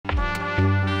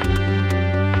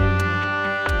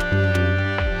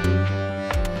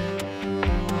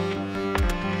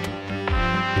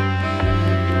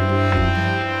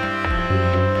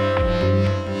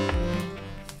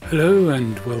Hello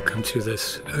and welcome to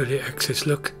this early access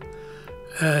look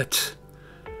at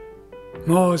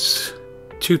Mars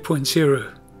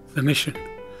 2.0, the mission.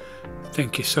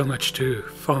 Thank you so much to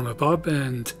FarmerBob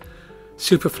and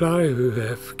Superfly who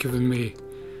have given me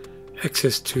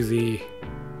access to the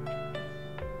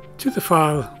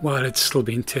file while it's still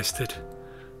being tested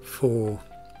for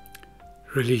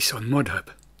release on ModHub.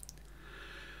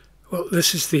 Well,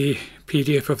 this is the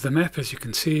PDF of the map, as you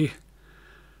can see.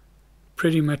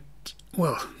 Pretty much,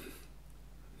 well,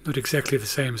 not exactly the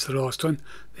same as the last one.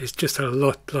 There's just a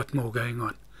lot more going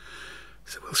on.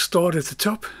 So we'll start at the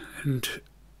top, and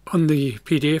on the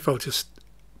PDF I'll just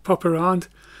pop around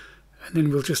and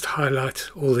then we'll just highlight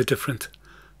all the different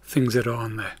things that are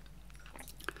on there.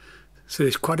 So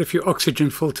there's quite a few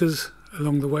oxygen filters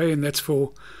along the way, and that's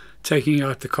for taking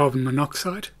out the carbon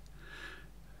monoxide.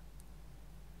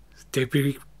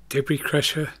 Debris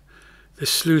crusher, the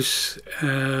sluice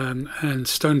and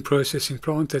stone processing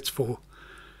plant, that's for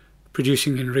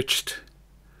producing enriched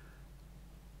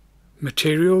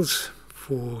materials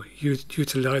for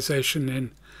utilization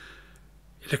in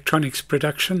electronics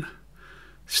production.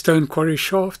 Stone quarry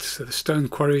shaft, so the stone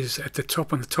quarry is at the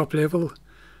top, on the top level.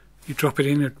 You drop it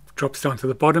in, it drops down to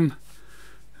the bottom.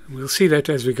 We'll see that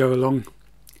as we go along.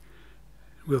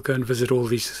 We'll go and visit all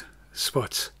these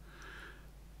spots.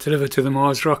 Delivered to the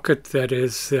Mars rocket, that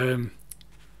is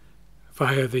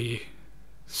via the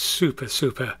super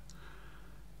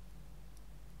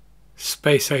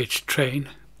space age train.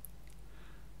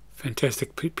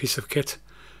 Fantastic piece of kit.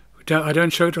 I don't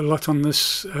show it a lot on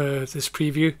this this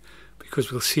preview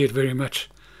because we'll see it very much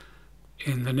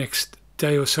in the next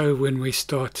day or so when we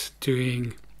start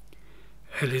doing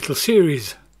a little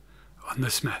series on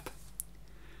this map.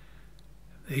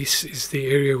 This is the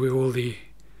area where all the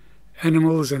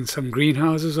animals and some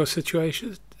greenhouses are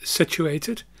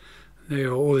situated. They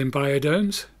are all in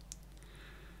biodomes.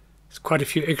 There's quite a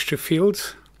few extra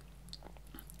fields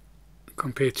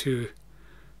compared to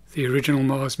the original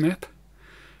Mars map.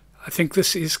 I think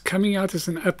this is coming out as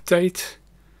an update,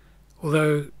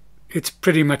 although it's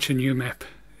pretty much a new map.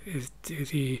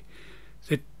 The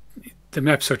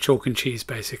maps are chalk and cheese,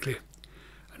 basically.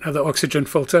 Another oxygen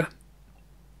filter.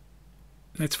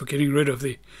 That's for getting rid of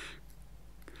the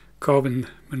carbon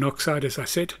monoxide, as I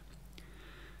said.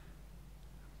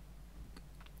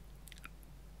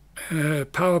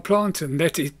 Power plant, and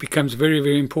that it becomes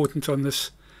very important on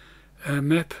this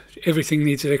map. Everything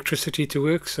needs electricity to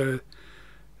work, so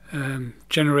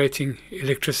generating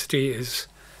electricity is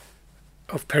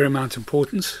of paramount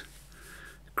importance.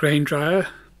 Grain dryer,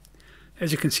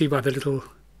 as you can see by the little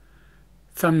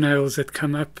thumbnails that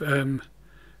come up, a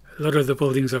lot of the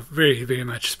buildings are very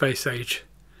much space age.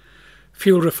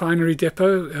 Fuel refinery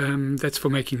depot, that's for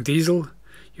making diesel.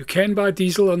 You can buy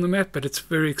diesel on the map, but it's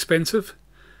very expensive,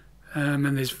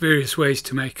 and there's various ways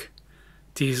to make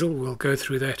diesel. We'll go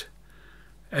through that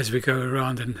as we go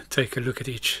around and take a look at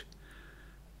each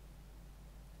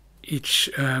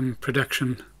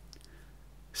production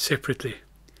separately.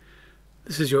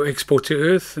 This is your export to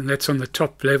Earth, and that's on the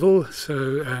top level,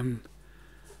 so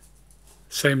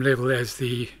same level as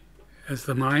the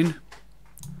mine.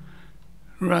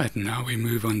 Right, now we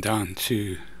move on down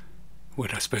to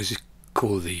what I suppose is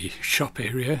called the shop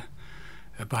area,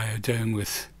 a biodome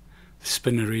with the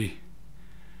spinnery,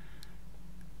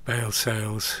 bale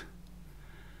sales,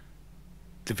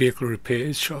 the vehicle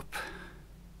repairs shop,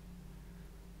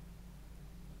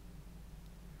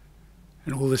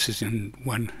 and all this is in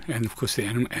one, and of course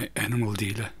the animal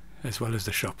dealer as well as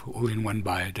the shop, all in one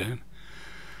biodome.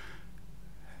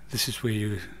 This is where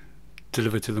you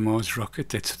deliver to the Mars rocket.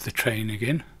 That's the train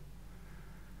again.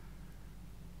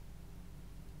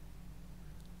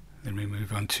 Then we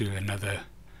move on to another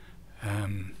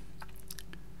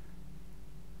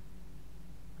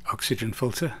oxygen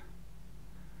filter.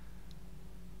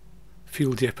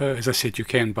 Fuel depot. As I said, you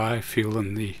can buy fuel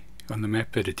on the map,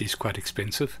 but it is quite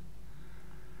expensive.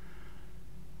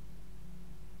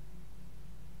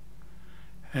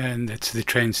 And that's the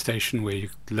train station where you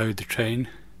load the train.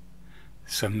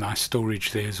 Some nice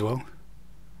storage there as well.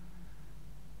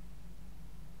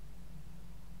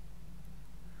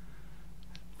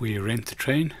 Where you rent the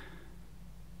train.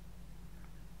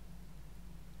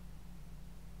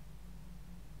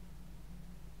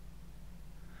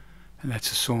 And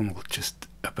that's a sawmill just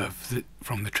above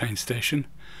from the train station,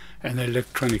 and the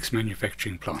electronics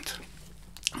manufacturing plant.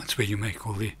 That's where you make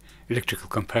all the electrical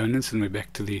components, and we're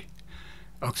back to the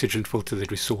oxygen filter that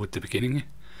we saw at the beginning.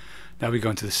 Now we go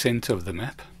into the center of the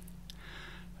map,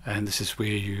 and this is where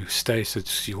you stay, so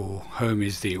it's your home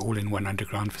is the all-in-one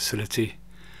underground facility.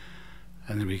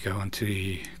 And then we go on to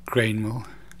the grain mill,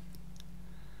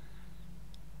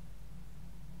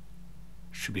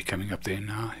 should be coming up there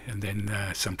now, and then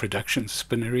some production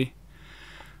spinnery.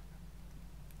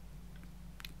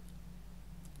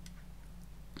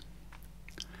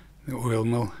 The oil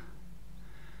mill.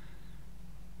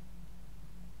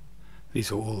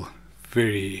 These are all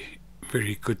very,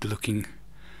 very good looking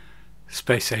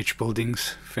space age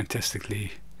buildings,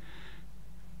 fantastically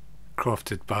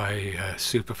crafted by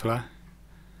Superfly.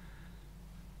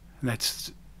 And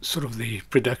that's sort of the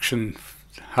production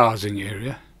housing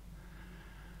area.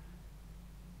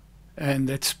 And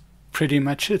that's pretty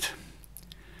much it.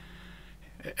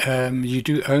 You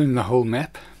do own the whole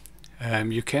map.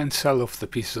 You can sell off the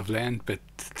pieces of land, but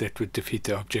that would defeat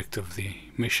the object of the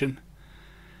mission.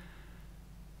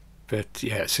 But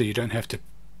yeah, so you don't have to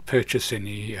purchase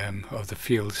any of the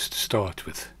fields to start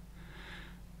with,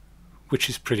 which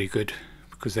is pretty good,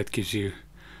 because that gives you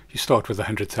start with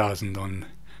 100,000 on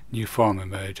new farmer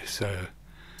mode. So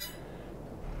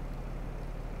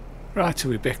right, so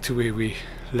we're back to where we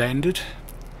landed,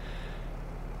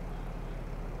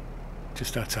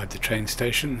 just outside the train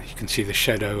station. You can see the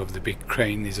shadow of the big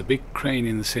crane. There's a big crane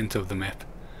in the center of the map.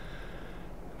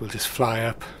 We'll just fly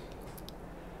up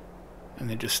and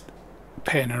then just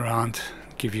pan around,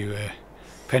 give you a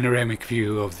panoramic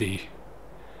view of the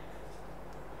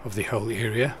whole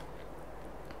area.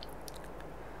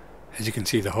 As you can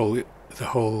see, the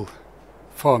whole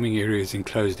farming area is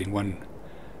enclosed in one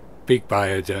big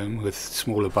biodome with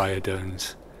smaller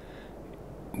biodomes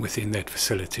within that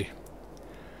facility.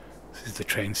 This is the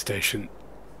train station,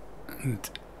 and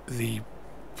the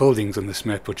buildings on this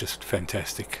map are just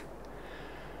fantastic.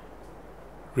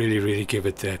 Really, really give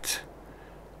it that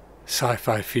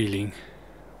sci-fi feeling,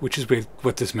 which is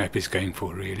what this map is going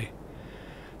for, really.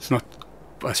 It's not,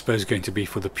 I suppose, going to be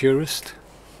for the purist,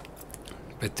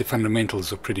 but the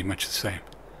fundamentals are pretty much the same.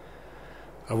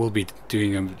 I will be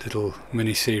doing a little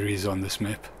mini-series on this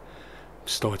map,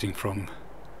 starting from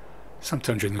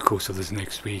sometime during the course of this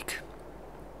next week.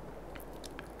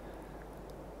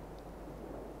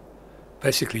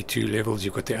 Basically 2 levels.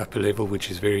 You've got the upper level, which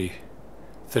is very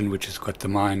thin, which has got the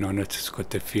mine on it. It's got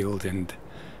the field and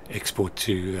export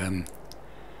to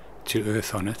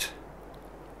Earth on it.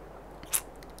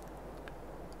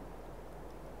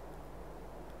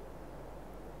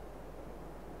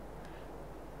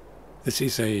 This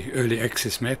is a early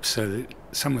access map, so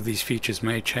some of these features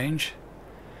may change.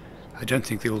 I don't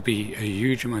think there will be a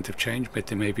huge amount of change, but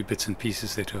there may be bits and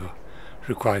pieces that are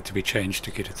required to be changed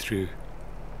to get it through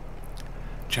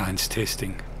Gaints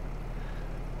testing.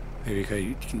 There we go.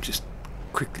 You can just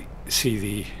quickly see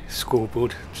the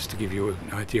scoreboard, just to give you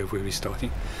an idea of where we're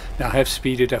starting. Now I have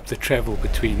speeded up the travel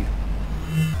between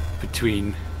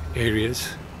areas,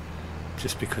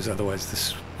 just because otherwise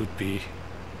this would be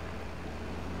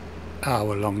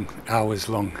hours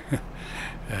long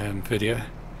video.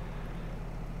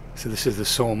 So this is the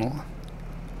sawmill.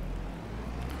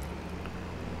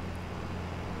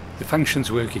 The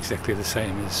functions work exactly the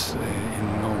same as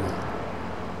in normal,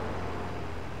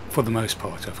 for the most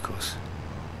part, of course.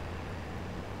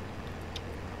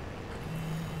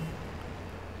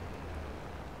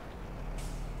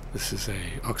 This is a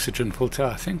oxygen filter,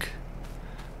 I think.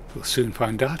 We'll soon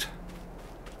find out.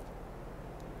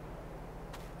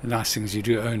 The nice thing is you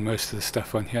do own most of the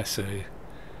stuff on here, so you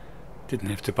didn't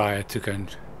have to buy it to go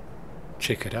and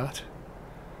check it out.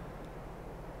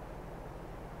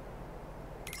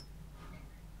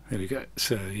 There we go.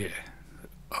 So yeah,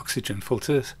 oxygen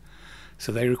filters.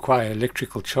 So they require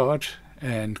electrical charge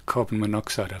and carbon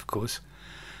monoxide, of course.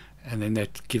 And then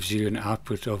that gives you an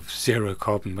output of 0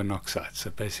 carbon monoxide. So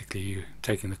basically you're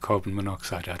taking the carbon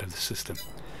monoxide out of the system.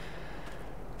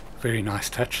 Very nice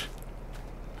touch.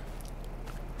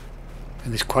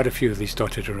 And there's quite a few of these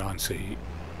dotted around, so you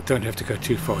don't have to go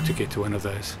too far to get to one of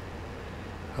those.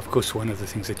 Of course, one of the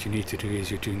things that you need to do is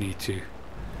you do need to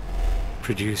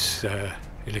produce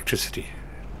electricity.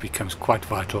 It becomes quite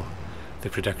vital, the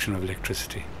production of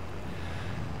electricity.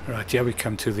 Right, here we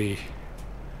come to the,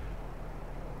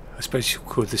 I suppose you could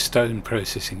call it the stone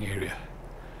processing area.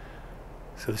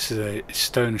 So this is a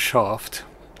stone shaft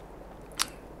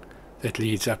that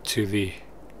leads up to the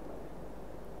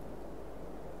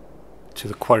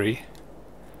quarry.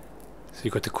 So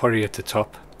you've got the quarry at the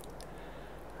top.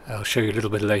 I'll show you a little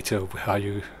bit later how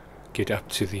you get up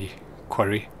to the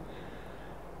quarry.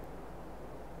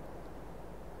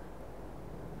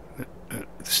 The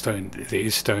stone, there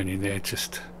is stone in there,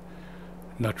 just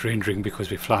not rendering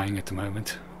because we're flying at the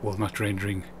moment. Well, not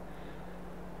rendering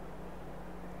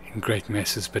in great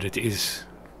masses, but it is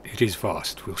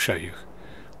vast. We'll show you.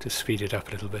 Just speed it up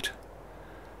a little bit.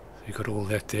 So you've got all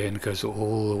that there, and it goes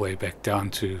all the way back down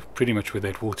to pretty much where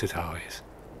that water tower is.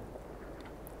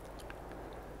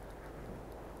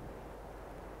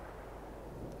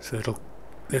 So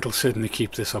that'll certainly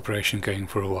keep this operation going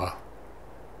for a while.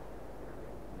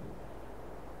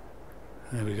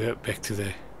 There we go, back to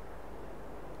the...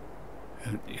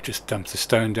 And you just dump the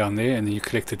stone down there, and then you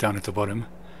collect it down at the bottom,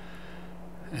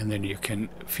 and then you can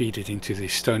feed it into the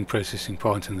stone processing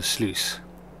plant in the sluice.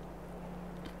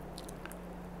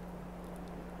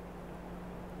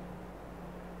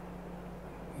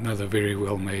 Another very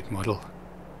well made model.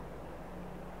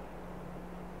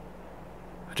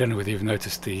 I don't know whether you've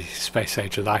noticed the space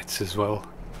age lights as well,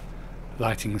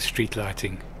 lighting, the street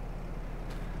lighting.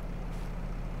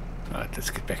 Right, let's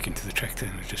get back into the tractor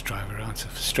and just drive around. So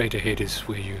straight ahead is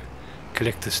where you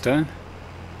collect the stone.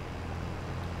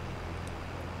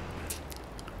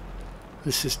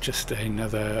 This is just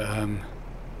another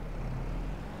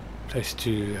place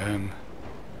to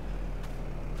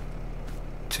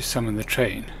summon the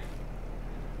train.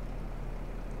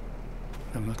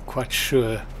 I'm not quite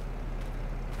sure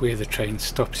where the train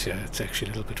stops here. It's actually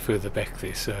a little bit further back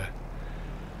there, so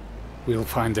we'll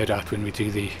find that out when we do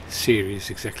the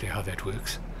series, exactly how that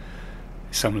works.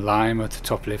 Some lime at the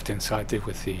top left hand side there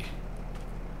with the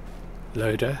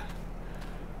loader,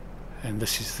 and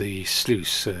this is the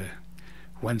sluice.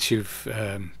 Once you've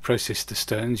processed the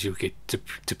stones, you'll get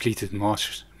depleted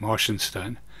Martian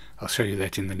stone. I'll show you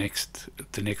that in the next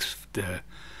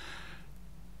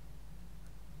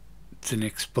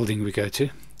building we go to,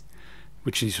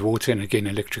 which is water and again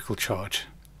electrical charge.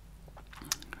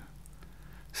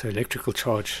 So electrical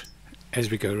charge,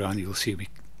 as we go around, you'll see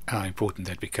how important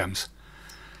that becomes.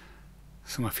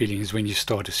 So my feeling is when you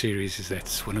start a series, is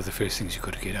that's one of the first things you've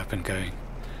got to get up and going.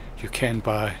 You can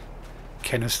buy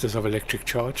canisters of electric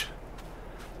charge,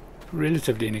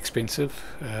 relatively inexpensive.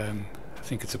 I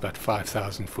think it's about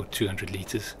 5,000 for 200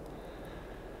 litres.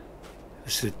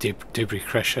 This is a debris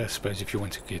crusher, I suppose, if you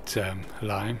want to get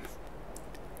lime.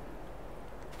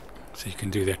 So you can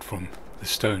do that from the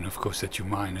stone, of course, that you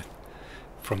mine it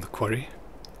from the quarry.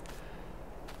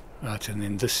 Right, and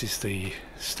then this is the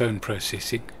stone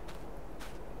processing.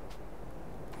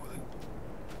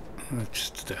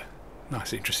 Just a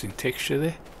nice interesting texture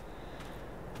there.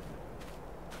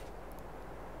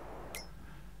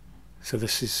 So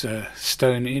this is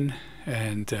stone in,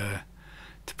 and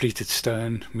depleted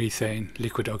stone, methane,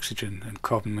 liquid oxygen and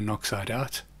carbon monoxide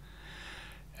out.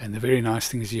 And the very nice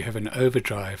thing is you have an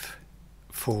overdrive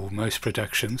for most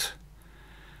productions,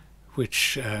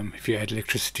 which if you add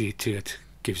electricity to it,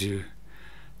 gives you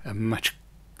a much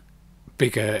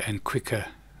bigger and quicker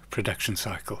production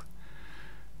cycle.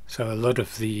 So a lot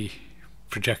of the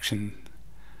production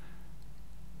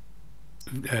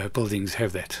buildings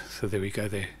have that. So there we go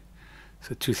there.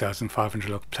 So 2,500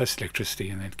 log plus electricity,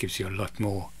 and that gives you a lot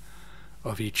more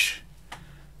of each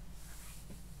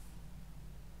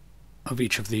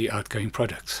of the outgoing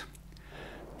products.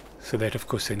 So that, of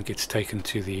course, then gets taken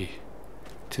to the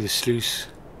sluice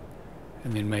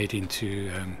and then made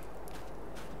into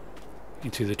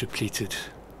the depleted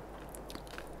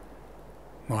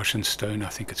Martian stone, I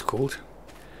think it's called.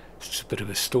 It's just a bit of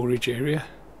a storage area,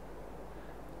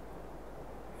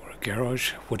 or a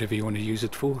garage, whatever you want to use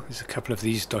it for. There's a couple of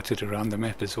these dotted around the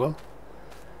map as well.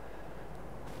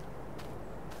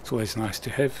 It's always nice to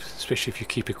have, especially if you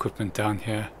keep equipment down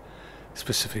here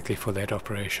specifically for that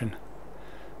operation.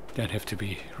 You don't have to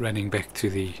be running back to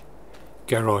the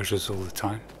garages all the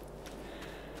time.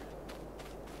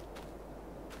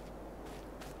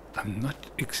 I'm not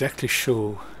exactly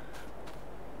sure,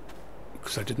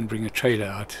 because I didn't bring a trailer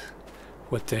out,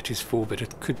 what that is for, but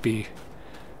it could be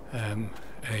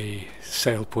a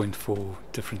sale point for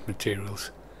different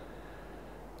materials.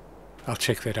 I'll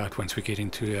check that out once we get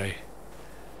into a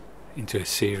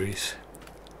series.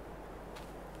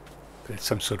 But it's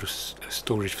some sort of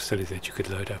storage facility that you could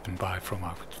load up and buy from,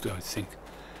 I would think.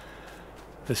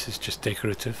 This is just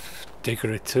decorative.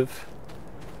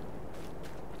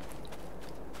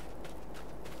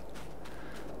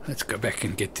 Let's go back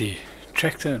and get the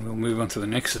tractor, and we'll move on to the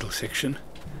next little section,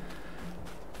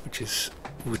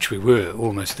 which we were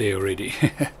almost there already.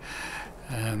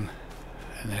 And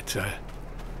that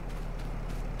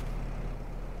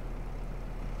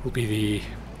will be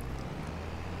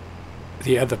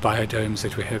the other biodomes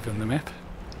that we have on the map,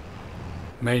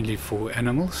 mainly for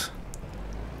animals,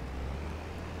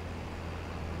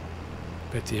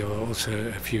 but there are also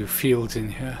a few fields in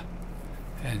here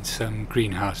and some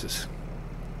greenhouses.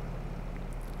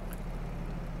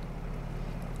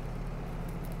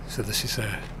 So this is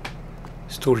a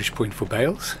storage point for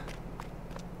bales.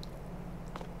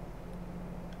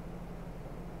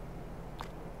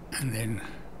 And then,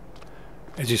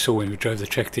 as you saw when we drove the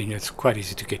tractor in, it's quite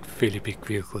easy to get fairly big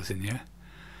vehicles in here.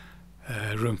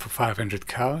 Room for 500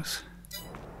 cows.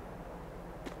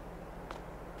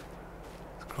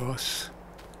 grass.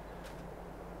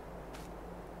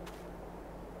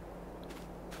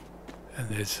 And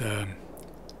there's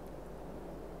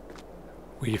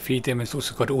where you feed them. It's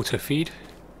also got auto feed,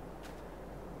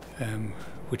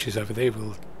 which is over there.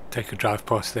 We'll take a drive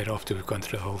past that after we've gone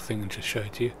through the whole thing and just show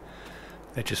it to you.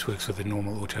 That just works with the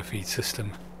normal auto feed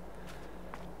system,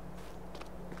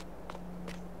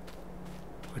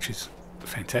 which is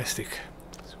fantastic.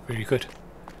 It's very good.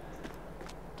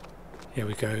 Here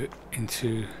we go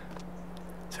into,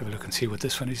 let's have a look and see what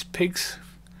this one is. Pigs.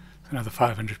 Another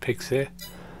 500 pigs there.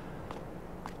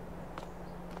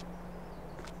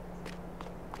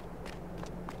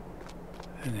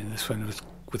 And then this one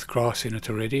with grass in it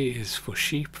already is for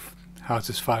sheep.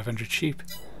 Houses 500 sheep.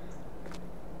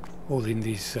 All in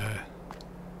these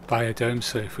biodomes,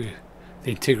 so if the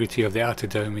integrity of the outer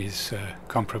dome is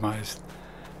compromised,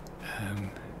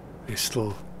 there's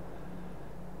still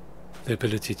the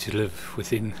ability to live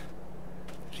within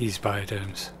these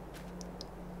biodomes.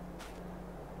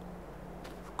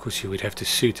 Of course, you would have to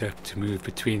suit up to move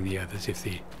between the others if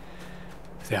the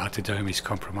outer dome is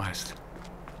compromised.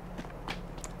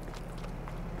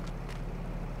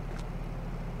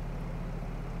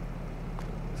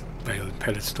 Bale and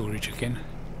pellet storage again.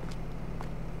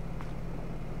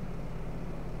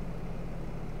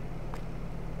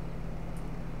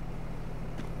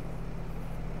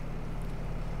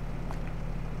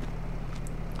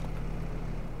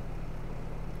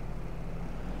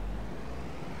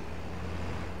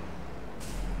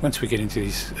 Once we get into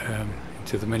these,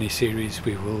 into the mini series,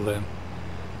 we will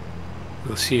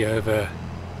we'll see over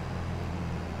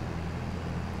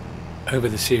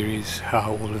the series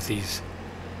how all of these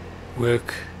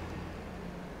work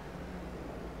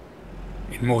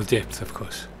in more depth. Of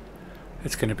course,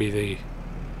 it's going to be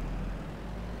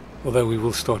although we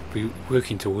will start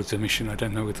working towards the mission. I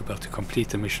don't know if we'll be able to complete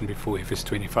the mission before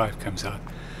FS25 comes out,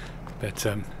 but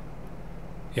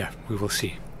yeah, we will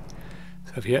see.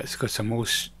 So here it's got some more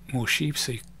sheep.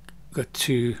 So you've got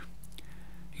 2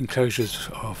 enclosures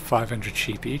of 500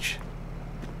 sheep each,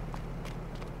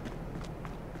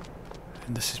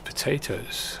 and this is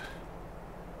potatoes.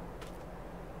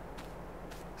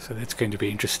 So that's going to be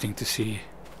interesting to see.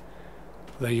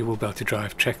 Although you will be able to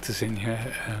drive tractors in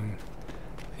here,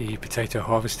 the potato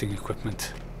harvesting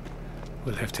equipment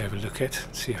we'll have to have a look at,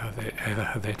 see how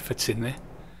that fits in there.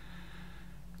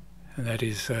 And that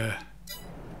is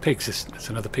pigs. It's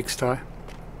another pigsty.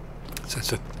 So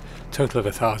it's a total of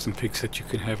 1,000 pigs that you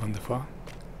can have on the farm.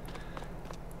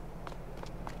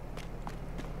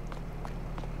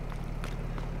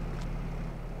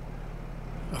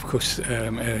 Of course,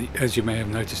 as you may have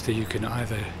noticed there, you can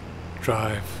either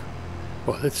drive,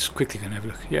 well, let's quickly go and have a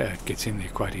look. Yeah, it gets in there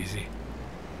quite easy.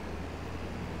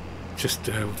 Just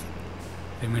the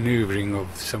manoeuvring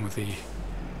of some of the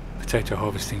potato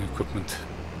harvesting equipment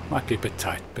might be a bit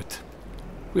tight, but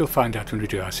we'll find out when we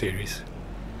do our series.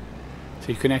 So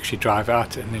you can actually drive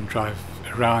out and then drive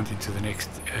around into the next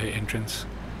entrance,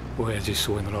 or as you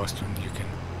saw in the last one, you can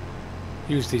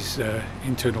use these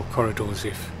internal corridors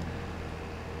if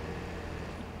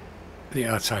the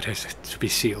outside has to be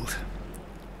sealed.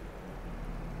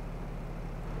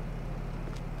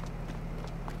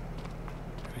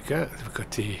 There we go. We've got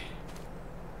the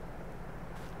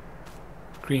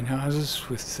greenhouses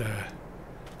with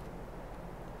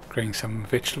growing some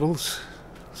vegetables,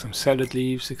 some salad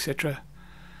leaves, etc.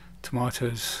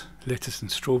 Tomatoes, lettuce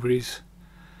and strawberries.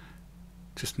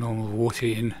 Just normal water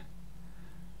in.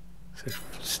 So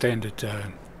standard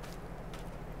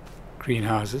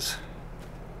greenhouses.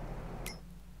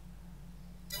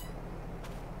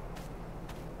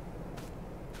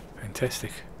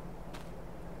 Fantastic.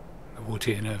 The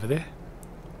water in over there.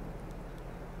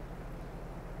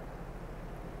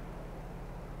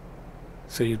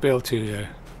 So you'd be able to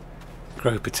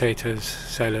grow potatoes,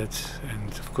 salads,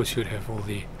 and of course you'd have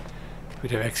we'd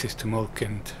have access to milk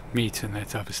and meat and that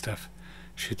type of stuff,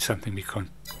 should something be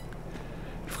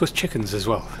of course chickens as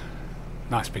well.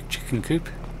 Nice big chicken coop.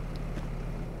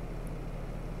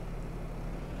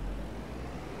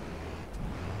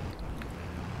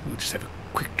 We'll just have a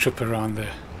quick trip around the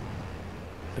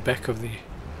back of the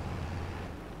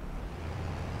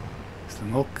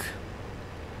milk.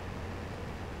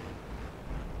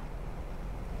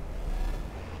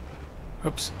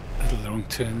 Oops, a little wrong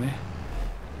turn there.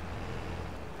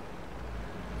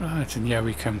 Right, and yeah,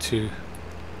 we come to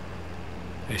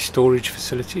a storage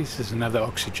facility. This is another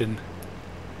oxygen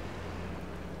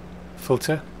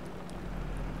filter,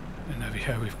 and over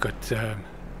here we've got a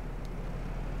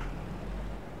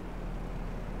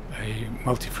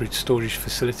multi-fruit storage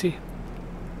facility.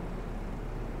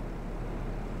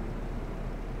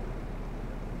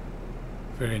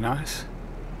 Very nice.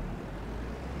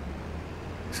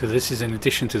 So this is in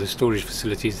addition to the storage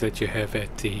facilities that you have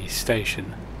at the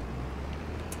station.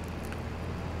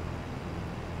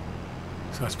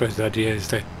 So I suppose the idea is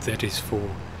that that is for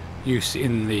use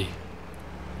on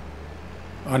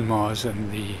Mars,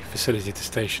 and the facility at the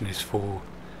station is for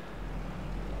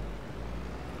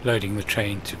loading the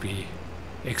train to be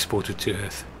exported to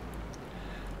Earth.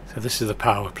 So this is the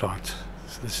power plant.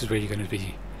 So this is where you're going to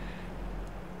be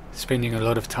spending a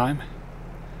lot of time.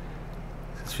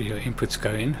 That's where your inputs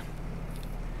go in.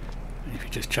 And if you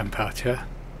just jump out here,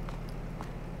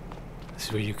 this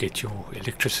is where you get your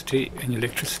electricity, and your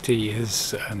electricity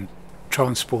is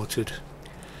transported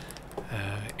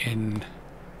in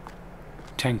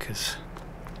tankers.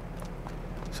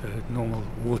 So normal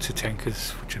water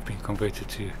tankers which have been converted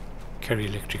to carry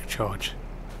electric charge.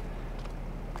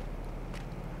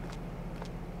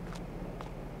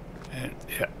 And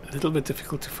yeah, a little bit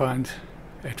difficult to find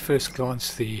at first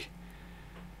glance the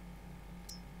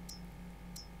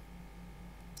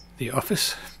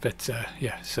office, but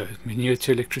yeah, so manure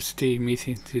to electricity,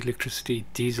 methane to electricity,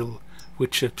 diesel,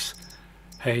 wood chips,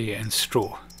 hay and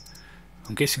straw.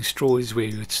 I'm guessing straw is where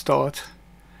you would start,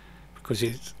 because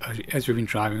as we've been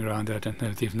driving around, I don't know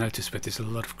if you've noticed, but there's a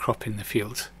lot of crop in the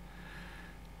fields.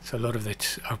 So a lot of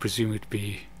that, I presume, would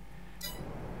be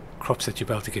crops that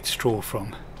you're able to get straw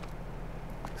from.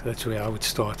 So that's where I would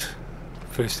start.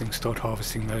 First thing, start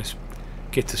harvesting those,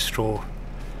 get the straw,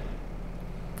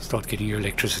 start getting your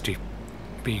electricity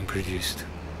being produced.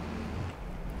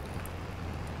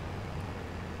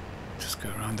 Just go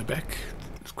around the back.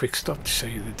 Quick stop to show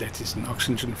you that that is an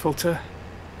oxygen filter.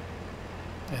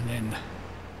 And then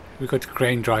we've got the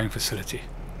grain drying facility.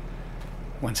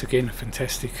 Once again, a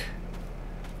fantastic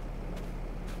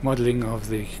modelling of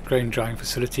the grain drying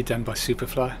facility done by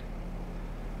Superfly.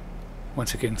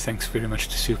 Once again, thanks very much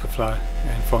to Superfly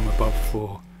and FarmerBob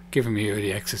for giving me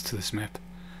early access to this map.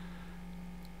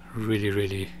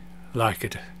 Really like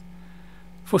it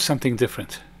for something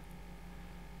different.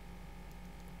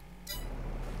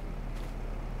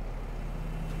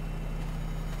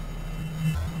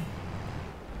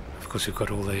 Of course, we've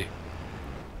got all the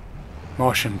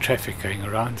Martian traffic going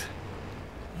around.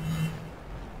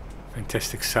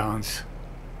 Fantastic sounds.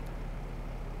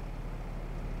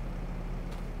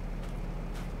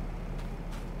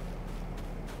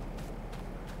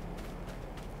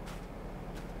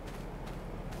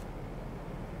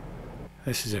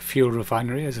 This is a fuel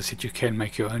refinery. As I said, you can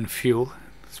make your own fuel.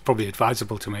 It's probably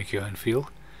advisable to make your own fuel.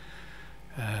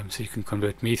 So you can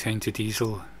convert methane to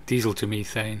diesel, diesel to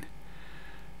methane.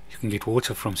 You can get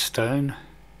water from stone.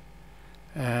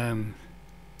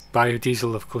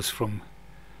 Biodiesel, of course, from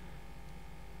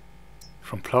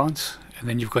plants. And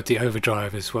then you've got the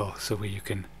overdrive as well, so where you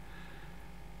can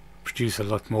produce a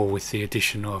lot more with the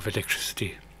addition of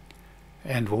electricity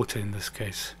and water in this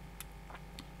case.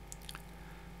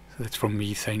 So that's from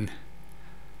methane,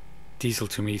 diesel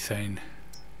to methane,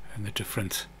 and the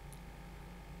different.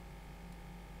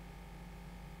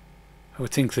 I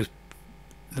would think that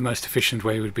the most efficient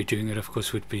way would be doing it, of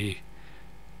course, would be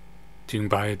doing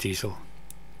biodiesel.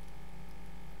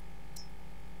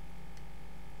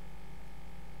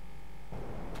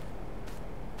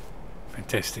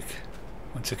 Fantastic.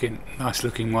 Once again, nice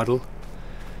looking model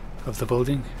of the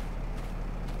building.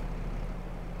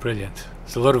 Brilliant.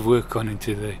 There's a lot of work gone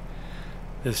into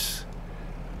this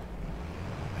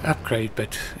upgrade,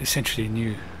 but essentially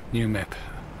new map.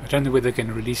 I don't know whether they're going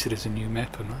to release it as a new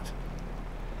map or not.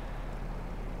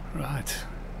 Right,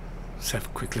 let's have a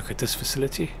quick look at this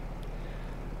facility.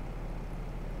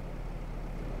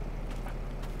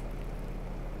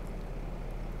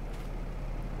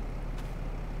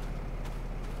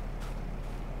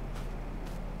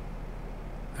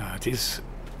 Now it is,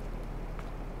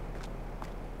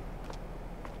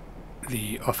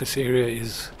 the office area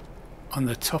is on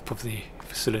the top of the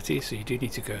facility, so you do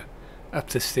need to go up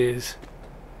the stairs,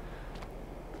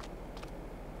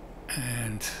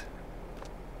 and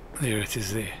there it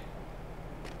is there.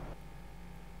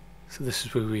 So this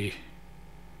is where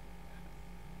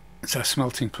it's our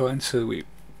smelting plant, so we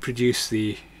produce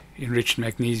the enriched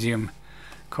magnesium,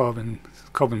 carbon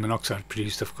monoxide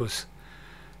produced, of course,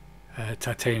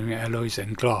 titanium alloys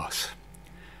and glass,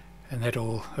 and that a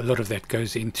lot of that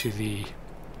goes into the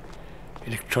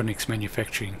electronics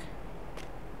manufacturing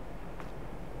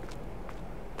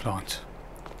plant.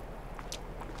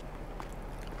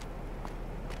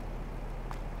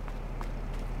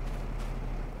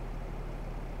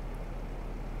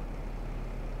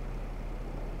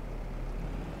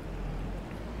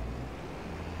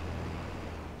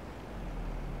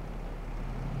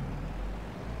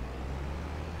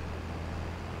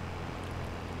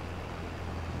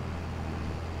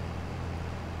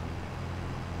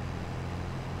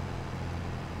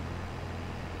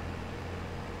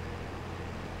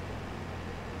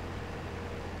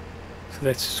 So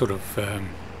that's sort of,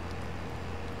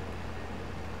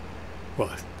 well,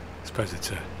 I suppose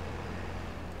it's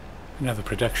another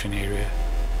production area,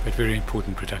 but very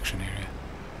important production area.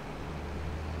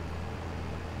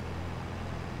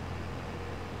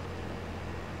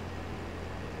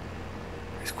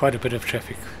 There's quite a bit of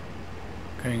traffic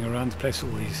going around the place, all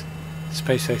these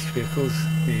space-age vehicles.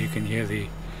 There you can hear the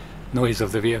noise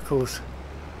of the vehicles.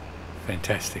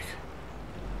 Fantastic.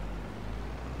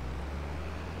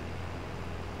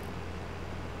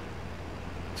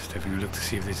 Just having a look to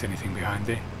see if there's anything behind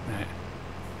there. No.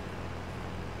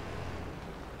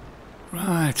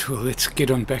 Right, well, let's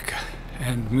get on back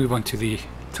and move on to the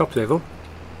top level.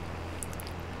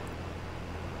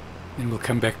 Then we'll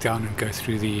come back down and go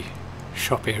through the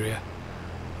shop area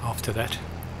after that.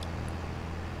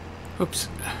 Oops,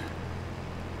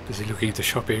 busy looking at the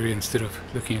shop area instead of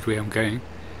looking at where I'm going.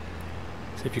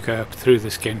 So if you go up through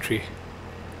this gantry,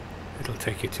 it'll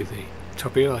take you to the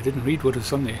top area. I didn't read what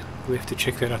was on there. We'll have to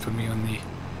check that out when we're on the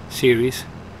series.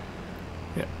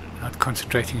 Yeah, not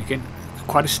concentrating again.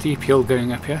 Quite a steep hill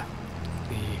going up here.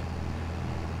 The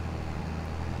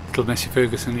little Massey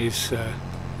Ferguson is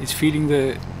feeling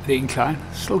the incline.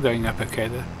 Still going up okay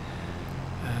though.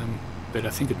 But I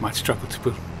think it might struggle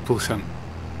to pull some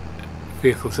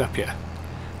vehicles up here,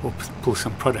 or pull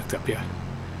some product up here.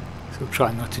 So we'll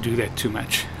try not to do that too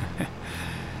much.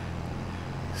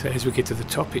 So as we get to the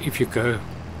top, if you go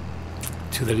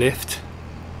to the left,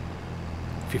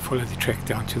 if you follow the track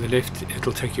down to the left,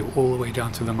 it'll take you all the way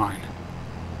down to the mine,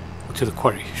 or to the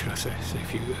quarry, should I say. So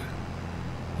if you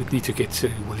would need to get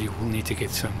to, well, you will need to get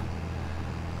some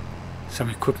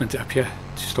equipment up here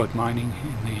to start mining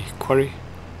in the quarry.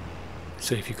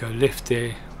 So if you go left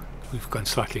there, we've gone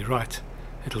slightly right,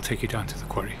 it'll take you down to the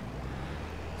quarry.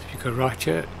 So if you go right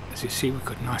here, as you see, we've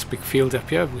got a nice big field up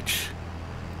here, which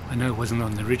I know wasn't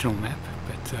on the original map,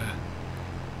 but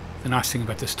the nice thing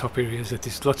about this top area is that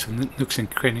there's lots of nooks and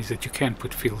crannies that you can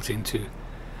put fields into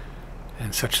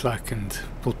and such like, and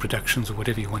build productions or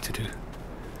whatever you want to do.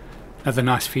 Another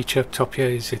nice feature up top here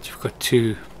is that you've got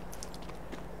two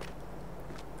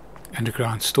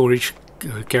underground storage,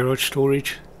 garage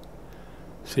storage.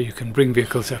 So you can bring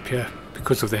vehicles up here.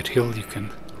 Because of that hill, you can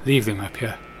leave them up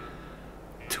here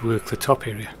to work the top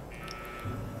area.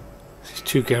 There's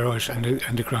two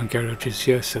underground garages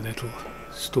here, so that'll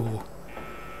store,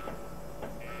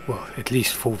 well, at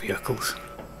least 4 vehicles,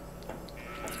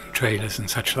 trailers and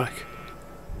such like.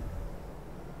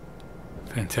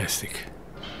 Fantastic.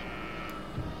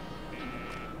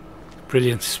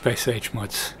 Brilliant space age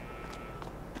mods.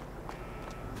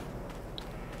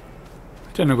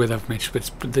 I don't know whether I've mentioned,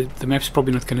 but the map's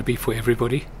probably not going to be for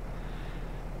everybody.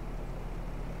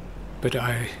 But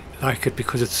I like it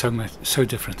because it's so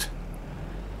different.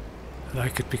 I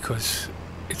like it because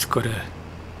it's got a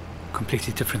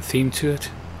completely different theme to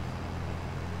it,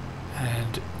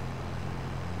 and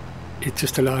it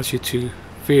just allows you to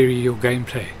vary your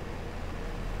gameplay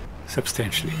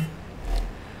substantially.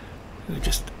 We'll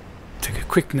just take a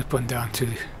quick nip on down to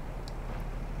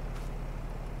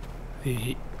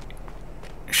the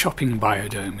shopping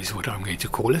biodome, is what I'm going to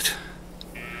call it.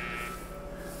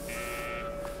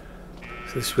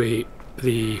 So this way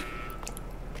the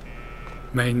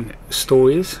main store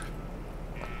is.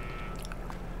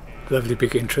 Lovely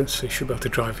big entrance, so you should be able to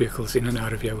drive vehicles in and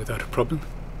out of here without a problem.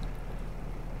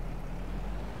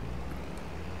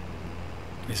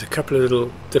 There's a couple of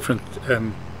little different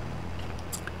well,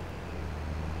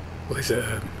 there's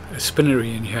a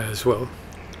spinnery in here as well.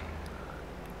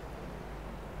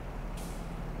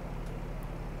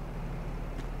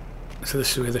 So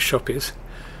this is where the shop is.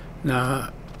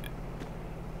 Now,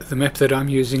 the map that I'm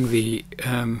using, the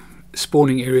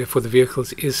spawning area for the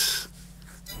vehicles is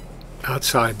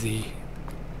outside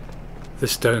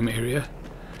this dome area.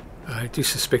 I do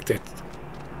suspect that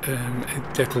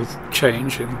that will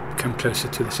change and come closer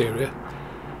to this area,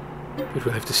 but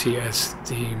we'll have to see as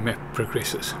the map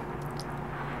progresses.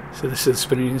 So this is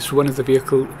spinning. It's one of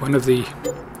the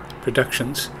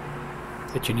productions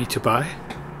that you need to buy.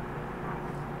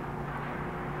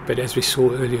 But as we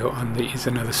saw earlier on, there is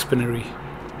another spinnery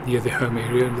near the home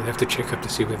area, and we'll have to check up to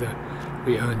see whether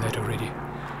we own that already.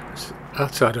 So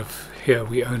outside of here,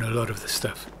 we own a lot of the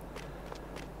stuff.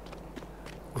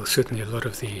 Well, certainly a lot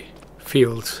of the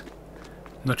fields.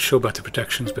 Not sure about the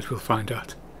productions, but we'll find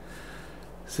out.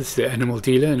 So this is the animal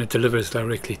dealer, and it delivers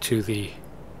directly to the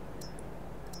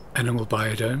animal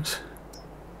biodomes.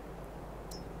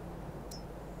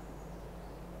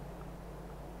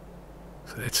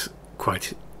 So that's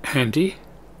quite handy.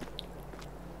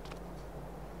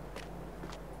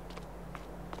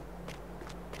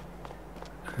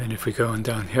 And then if we go on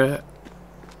down here,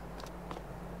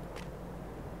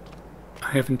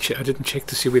 I didn't check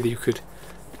to see whether you could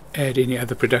add any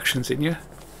other productions in here.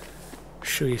 I'm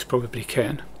sure you probably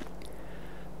can,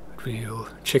 but we'll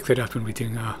check that out when we're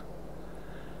doing our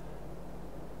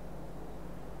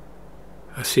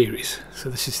series. So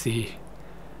this is it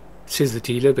says the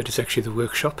dealer, but it's actually the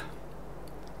workshop,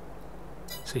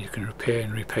 so you can repair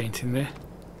and repaint in there.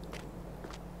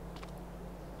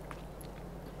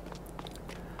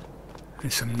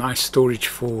 There's some nice storage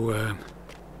for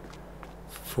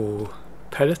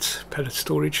pallet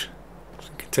storage. So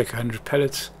you can take 100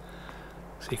 pallets,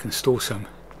 so you can store some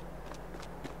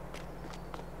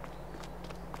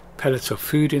pallets of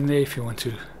food in there if you want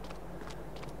to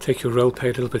take your roll pay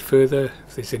a little bit further,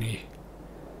 if there's any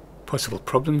possible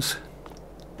problems.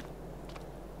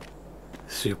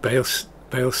 This is your bale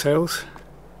sales.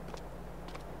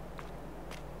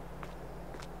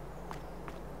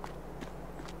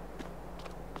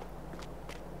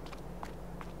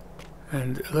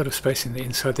 And a lot of space in the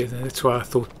inside there, and that's why I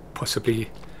thought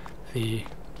possibly at the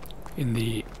end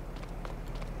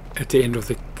of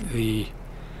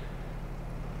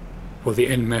the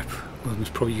end map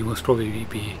you must probably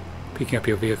be picking up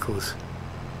your vehicles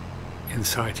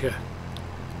inside here.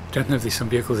 Don't know if there's some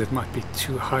vehicles that might be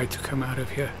too high to come out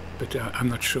of here, but I'm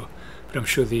not sure. But I'm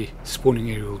sure the spawning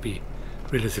area will be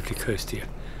relatively close to here.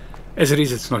 As it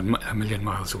is, it's not a million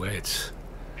miles away. It's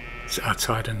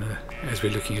outside, and as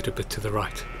we're looking at a bit to the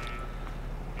right.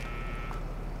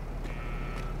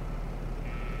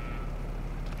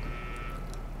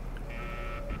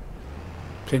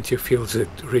 Plenty of fields that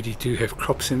already do have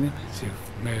crops in them, so you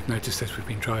may have noticed as we've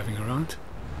been driving around.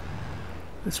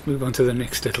 Let's move on to the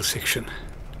next little section.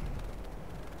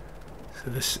 So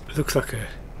this looks like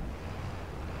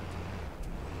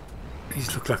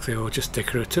these look like they are just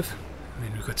decorative. And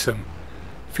then we've got some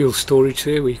fuel storage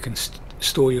there where you can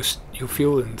store your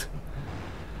fuel, and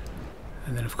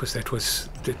then of course that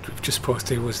we've just passed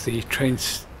there was the train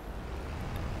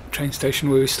station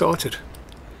where we started.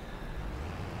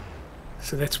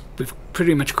 So we've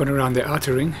pretty much gone around the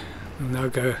outer ring. We'll now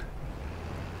go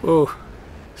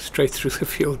straight through the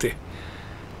field there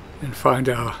and find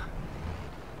our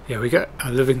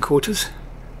living quarters.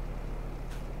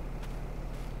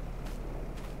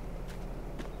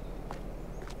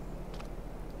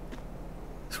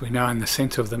 So we're now in the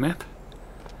center of the map.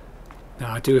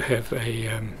 Now I do have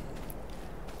a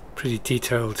pretty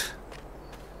detailed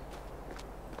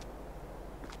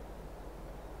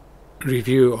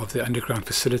review of the underground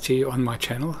facility on my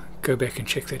channel. Go back and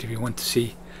check that if you want to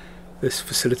see this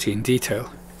facility in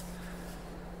detail.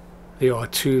 There are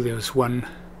two. There was one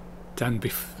done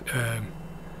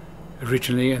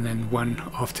originally, and then one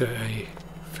after a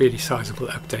fairly sizable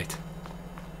update.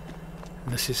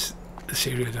 And this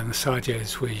area down the side here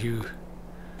is where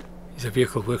is a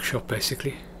vehicle workshop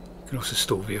basically. You can also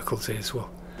store vehicles there as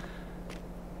well,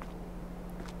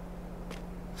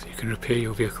 so you can repair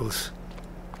your vehicles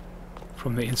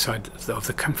from the inside of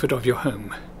the comfort of your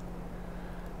home.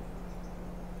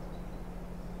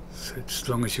 So as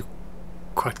long as you're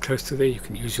quite close to there, you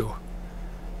can use your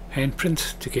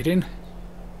handprint to get in.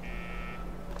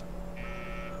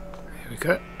 There we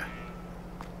go.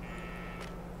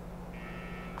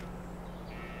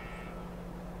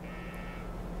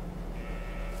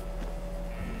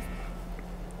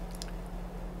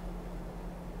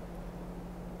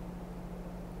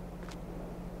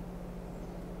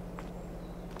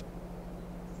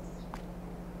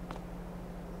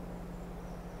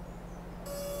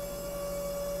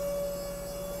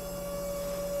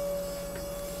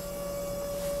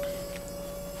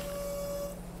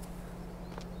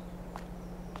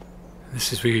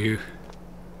 This is where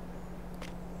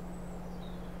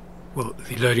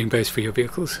the loading base for your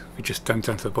vehicles. We just dumped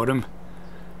down to the bottom.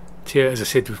 Here, as I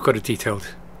said, we've got a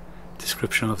detailed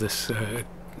description of this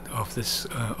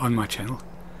on my channel.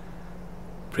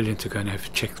 Brilliant to go and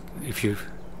have check if you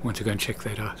want to go and check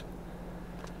that out.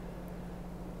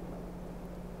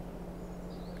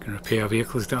 You can repair our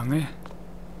vehicles down there.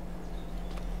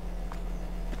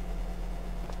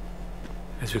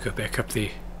 As we go back up the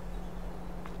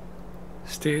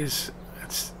stairs,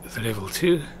 that's the level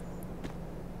 2,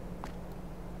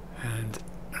 and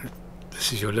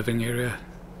this is your living area,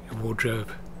 your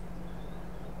wardrobe,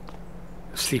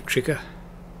 your sleep trigger.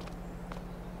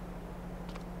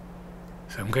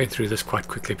 So I'm going through this quite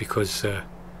quickly because as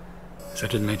I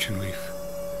did mention, we've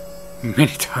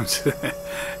many times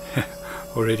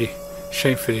already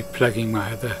shamefully plugging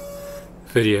my other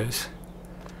videos,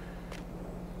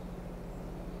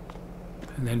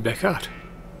 and then back out.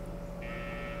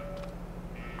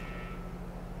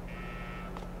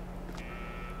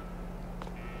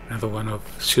 Another one of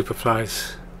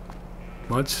Superfly's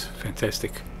mods.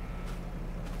 Fantastic.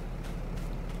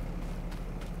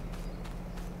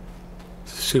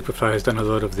 Superfly has done a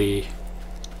lot of the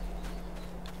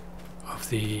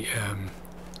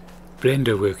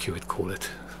blender work, you would call it,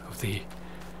 of the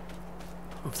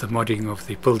modding of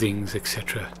the buildings,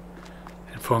 etc.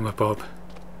 And FarmerBob,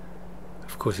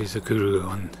 of course, is a guru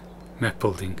on map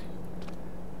building.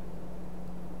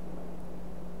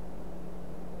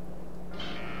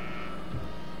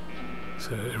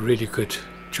 So a really good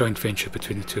joint venture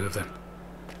between the two of them.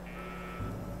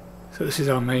 So this is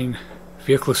our main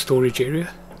vehicle storage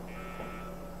area.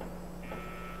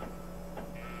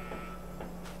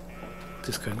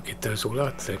 Just go and get those all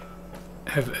out. They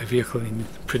have a vehicle in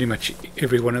pretty much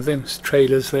every one of them. There's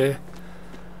trailers there.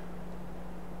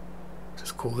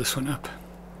 Just call this one up.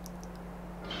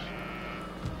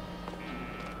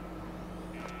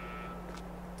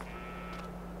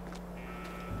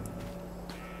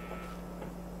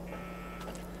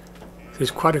 There's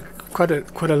quite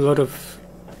a lot of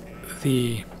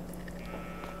the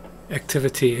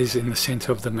activity is in the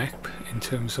center of the map in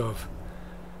terms of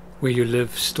where you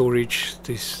live, storage.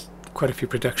 There's quite a few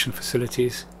production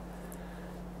facilities.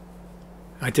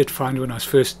 I did find when I was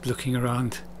first looking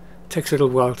around, it takes a little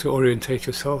while to orientate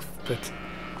yourself, but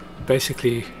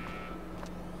basically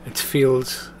it's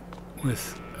fields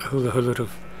with a whole lot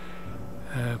of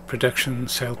production,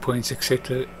 sale points,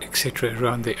 etc.,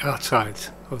 around the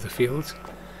outsides of the fields,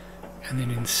 and then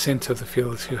in the center of the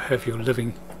fields you have your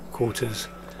living quarters,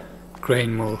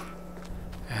 grain mill,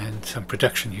 and some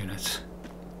production units,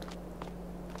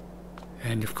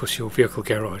 and of course your vehicle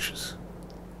garages.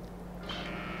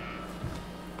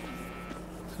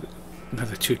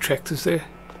 Another 2 tractors there,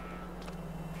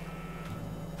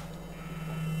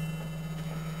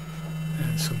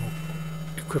 and some more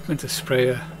equipment, a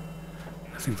sprayer.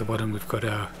 I think at the bottom we've got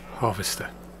our harvester.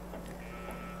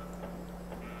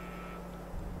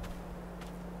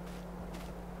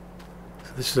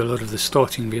 So this is a lot of the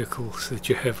starting vehicles that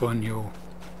you have on new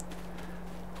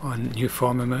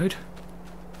farmer mode.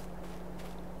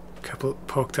 A couple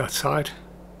parked outside,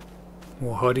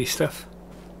 more hardy stuff.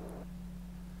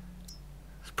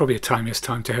 It's probably a time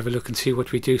to have a look and see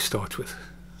what we do start with.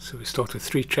 So we start with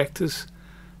 3 tractors,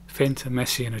 Fendt, a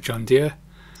Massey and a John Deere,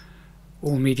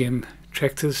 all medium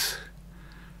tractors,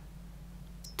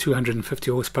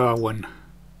 250 horsepower,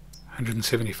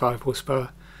 175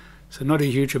 horsepower. So not a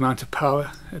huge amount of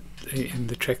power in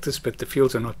the tractors, but the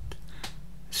fields are not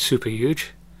super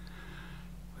huge.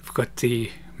 We've got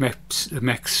the Max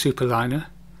Superliner,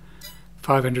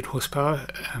 500 horsepower.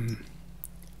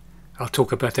 I'll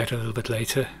talk about that a little bit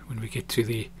later when we get to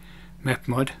the map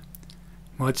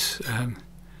mods.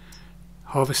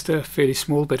 Harvester, fairly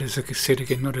small, but as I said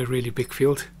again, not a really big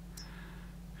field.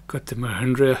 Got the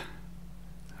Mahindra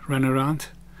runaround,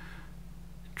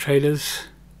 trailers.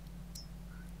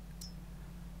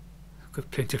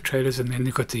 Got plenty of trailers, and then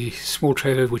they've got the small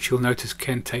trailer, which you'll notice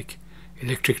can take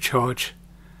electric charge.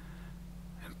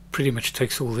 It pretty much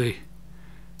takes all the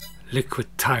liquid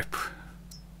type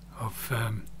of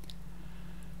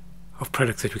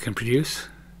product that we can produce.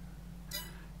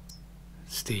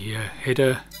 It's the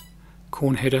header,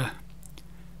 corn header.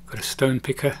 Got a stone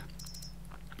picker.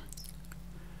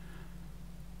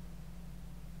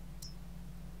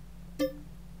 We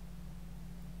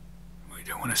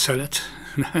don't want to sell it.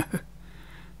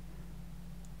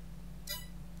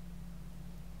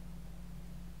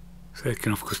 So it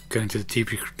can of course go into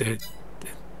the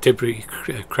debris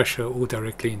crusher or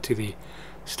directly into the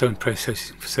stone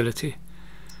processing facility.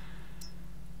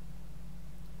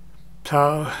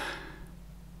 Plough.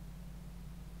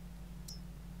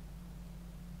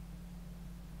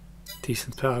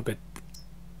 Decent plough, but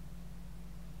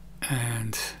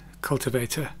and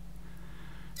cultivator.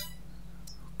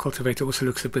 Cultivator also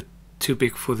looks a bit too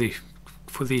big for the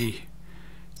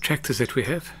tractors that we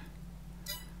have.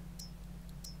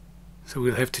 So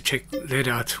we'll have to check that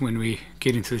out when we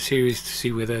get into the series to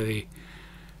see whether the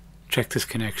tractors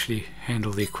can actually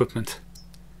handle the equipment.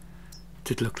 It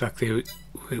did look like they were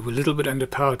a little bit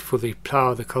underpowered for the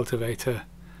plough, the cultivator.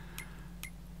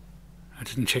 I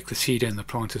didn't check the seeder and the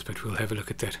planters, but we'll have a look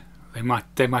at that.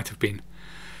 They might have been.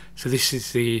 So this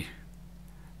is the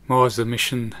Mars the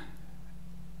Mission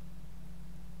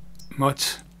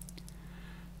mods.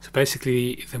 So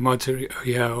basically the mods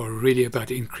here are really about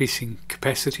increasing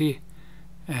capacity,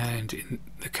 and in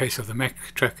the case of the Mack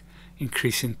truck,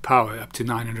 increasing power up to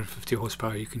 950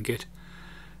 horsepower you can get,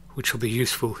 which will be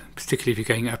useful particularly if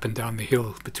you're going up and down the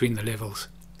hill between the levels.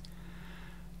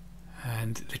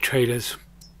 And the trailers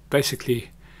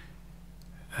basically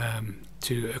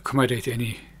to accommodate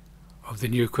any of the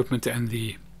new equipment, and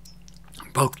the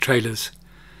bulk trailers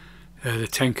the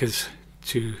tankers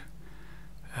to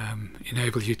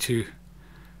enable you to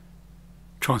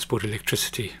transport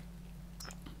electricity.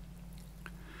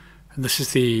 And this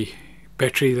is the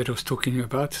battery that I was talking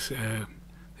about,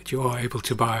 that you are able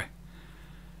to buy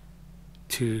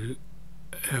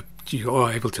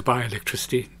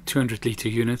electricity, 200 litre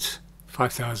units,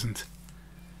 £5,000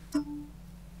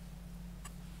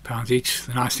 each.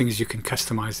 The nice thing is you can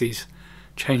customize these,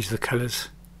 change the colors,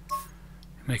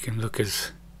 make them look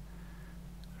as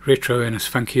retro and as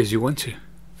funky as you want to.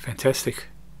 Fantastic.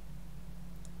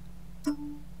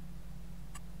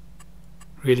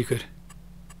 Really good.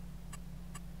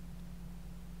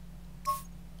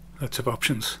 Lots of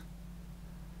options.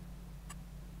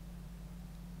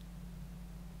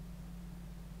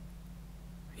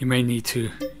 You may need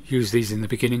to use these in the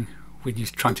beginning when you're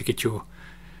trying to get your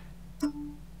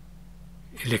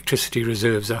electricity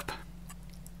reserves up.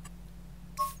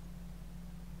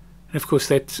 And of course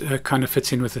that kind of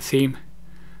fits in with the theme.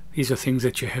 These are things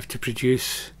that you have to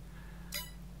produce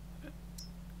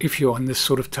if you're on this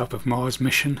sort of type of Mars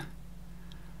mission.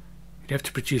 You'd have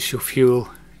to produce your fuel,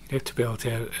 you'd have to be able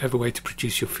to have a way to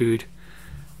produce your food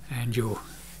and your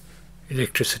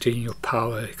electricity and your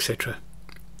power, etc.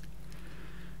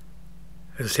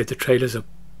 As I said, the trailers are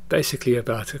basically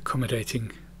about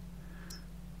accommodating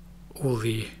all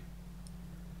the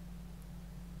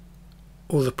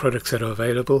products that are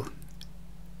available,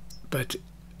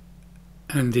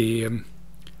 and the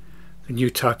new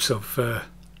types of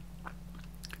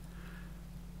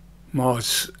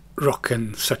Mars rock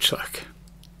and such like.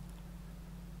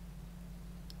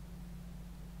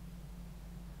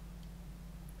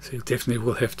 So you definitely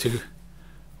will have to,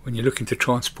 when you're looking to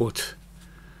transport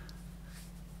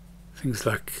things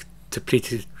like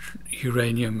depleted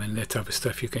uranium and that type of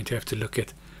stuff, you're going to have to look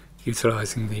at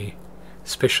utilizing the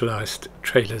specialized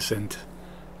trailers and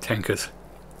tankers.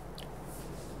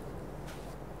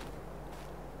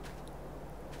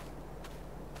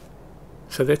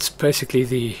 So that's basically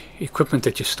the equipment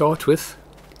that you start with,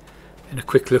 and a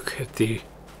quick look at the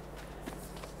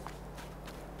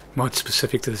mod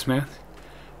specific to this map.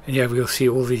 And yeah, we'll see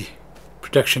all the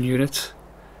production units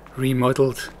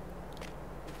remodeled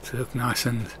to look nice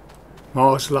and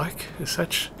Mars-like as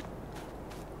such.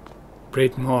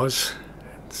 Bread Mars,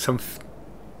 some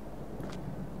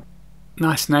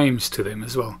nice names to them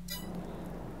as well.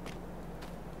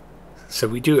 So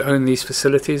we do own these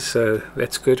facilities, so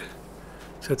that's good.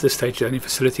 So at this stage the only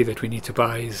facility that we need to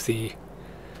buy is the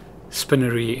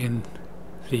spinnery in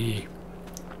the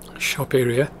shop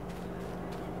area.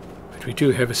 But we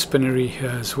do have a spinnery here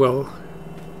as well.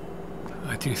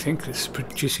 I do think it's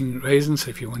producing raisins, so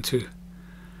if you want to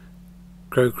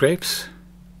grow grapes,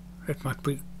 that might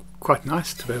be quite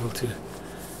nice to be able to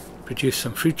produce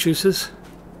some fruit juices.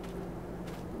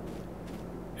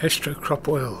 Astro crop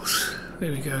oils,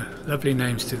 there we go, lovely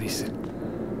names to these.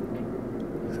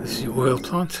 This is your oil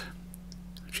plant,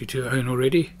 which you do own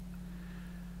already.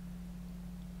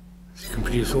 So you can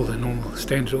produce all the normal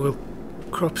standard oil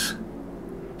crops.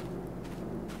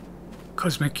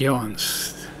 Cosmic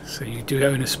yarns, so you do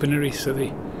own a spinnery, so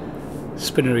the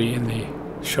spinnery in the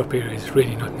shop area is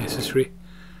really not necessary.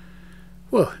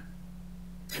 Well,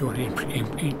 if you want to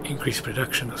increase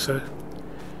production or so.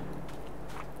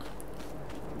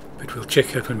 But we'll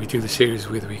check out when we do the series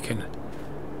whether we can,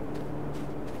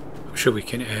 I'm sure we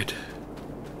can add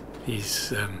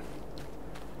these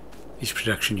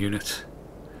production units.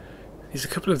 There's a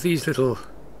couple of these little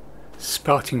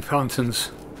spouting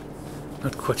fountains.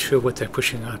 Not quite sure what they're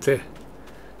pushing out there.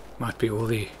 Might be all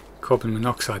the carbon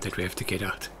monoxide that we have to get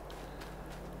out.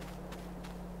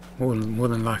 More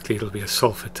than likely it'll be a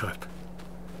sulfur type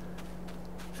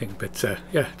thing, but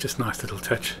yeah, just nice little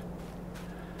touch.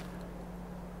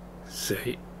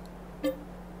 Say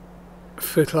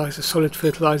fertilizer, solid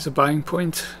fertilizer buying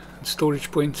point and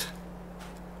storage point.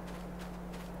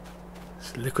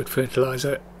 It's liquid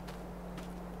fertilizer,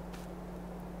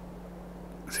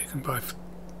 so you can buy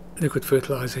liquid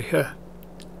fertilizer here.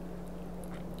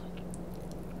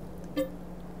 Yeah,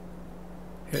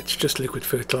 it's just liquid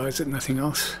fertilizer, nothing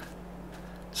else.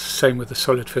 Same with the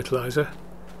solid fertilizer.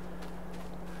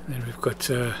 And then we've got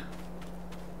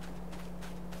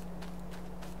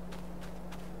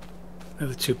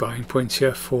another two buying points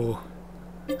here for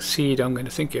seed. I'm going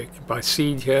to think you can buy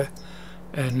seed here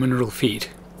and mineral feed.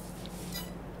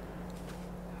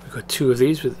 We've got two of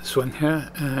these with this one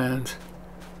here and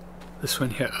this one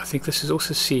here. I think this is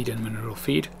also seed and mineral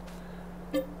feed.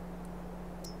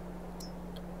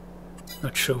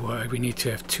 Not sure why we need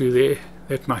to have two there.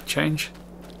 That might change.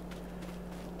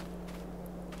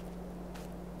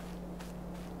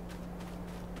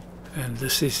 And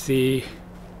this is the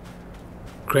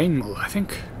grain mill, I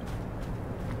think.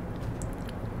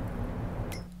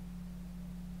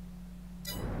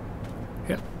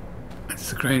 Yep,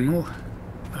 that's the grain mill.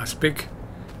 Nice big.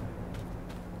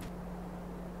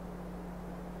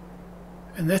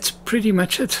 And that's pretty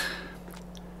much it.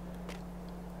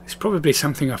 There's probably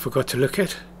something I forgot to look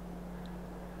at,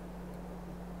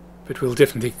 but we'll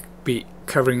definitely be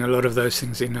covering a lot of those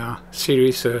things in our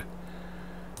series. So,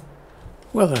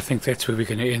 well, I think that's where we're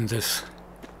going to end this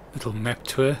little map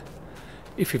tour.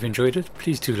 If you've enjoyed it,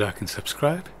 please do like and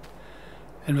subscribe,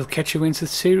 and we'll catch you when the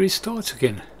series starts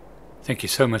again. Thank you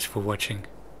so much for watching,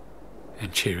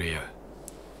 and cheerio.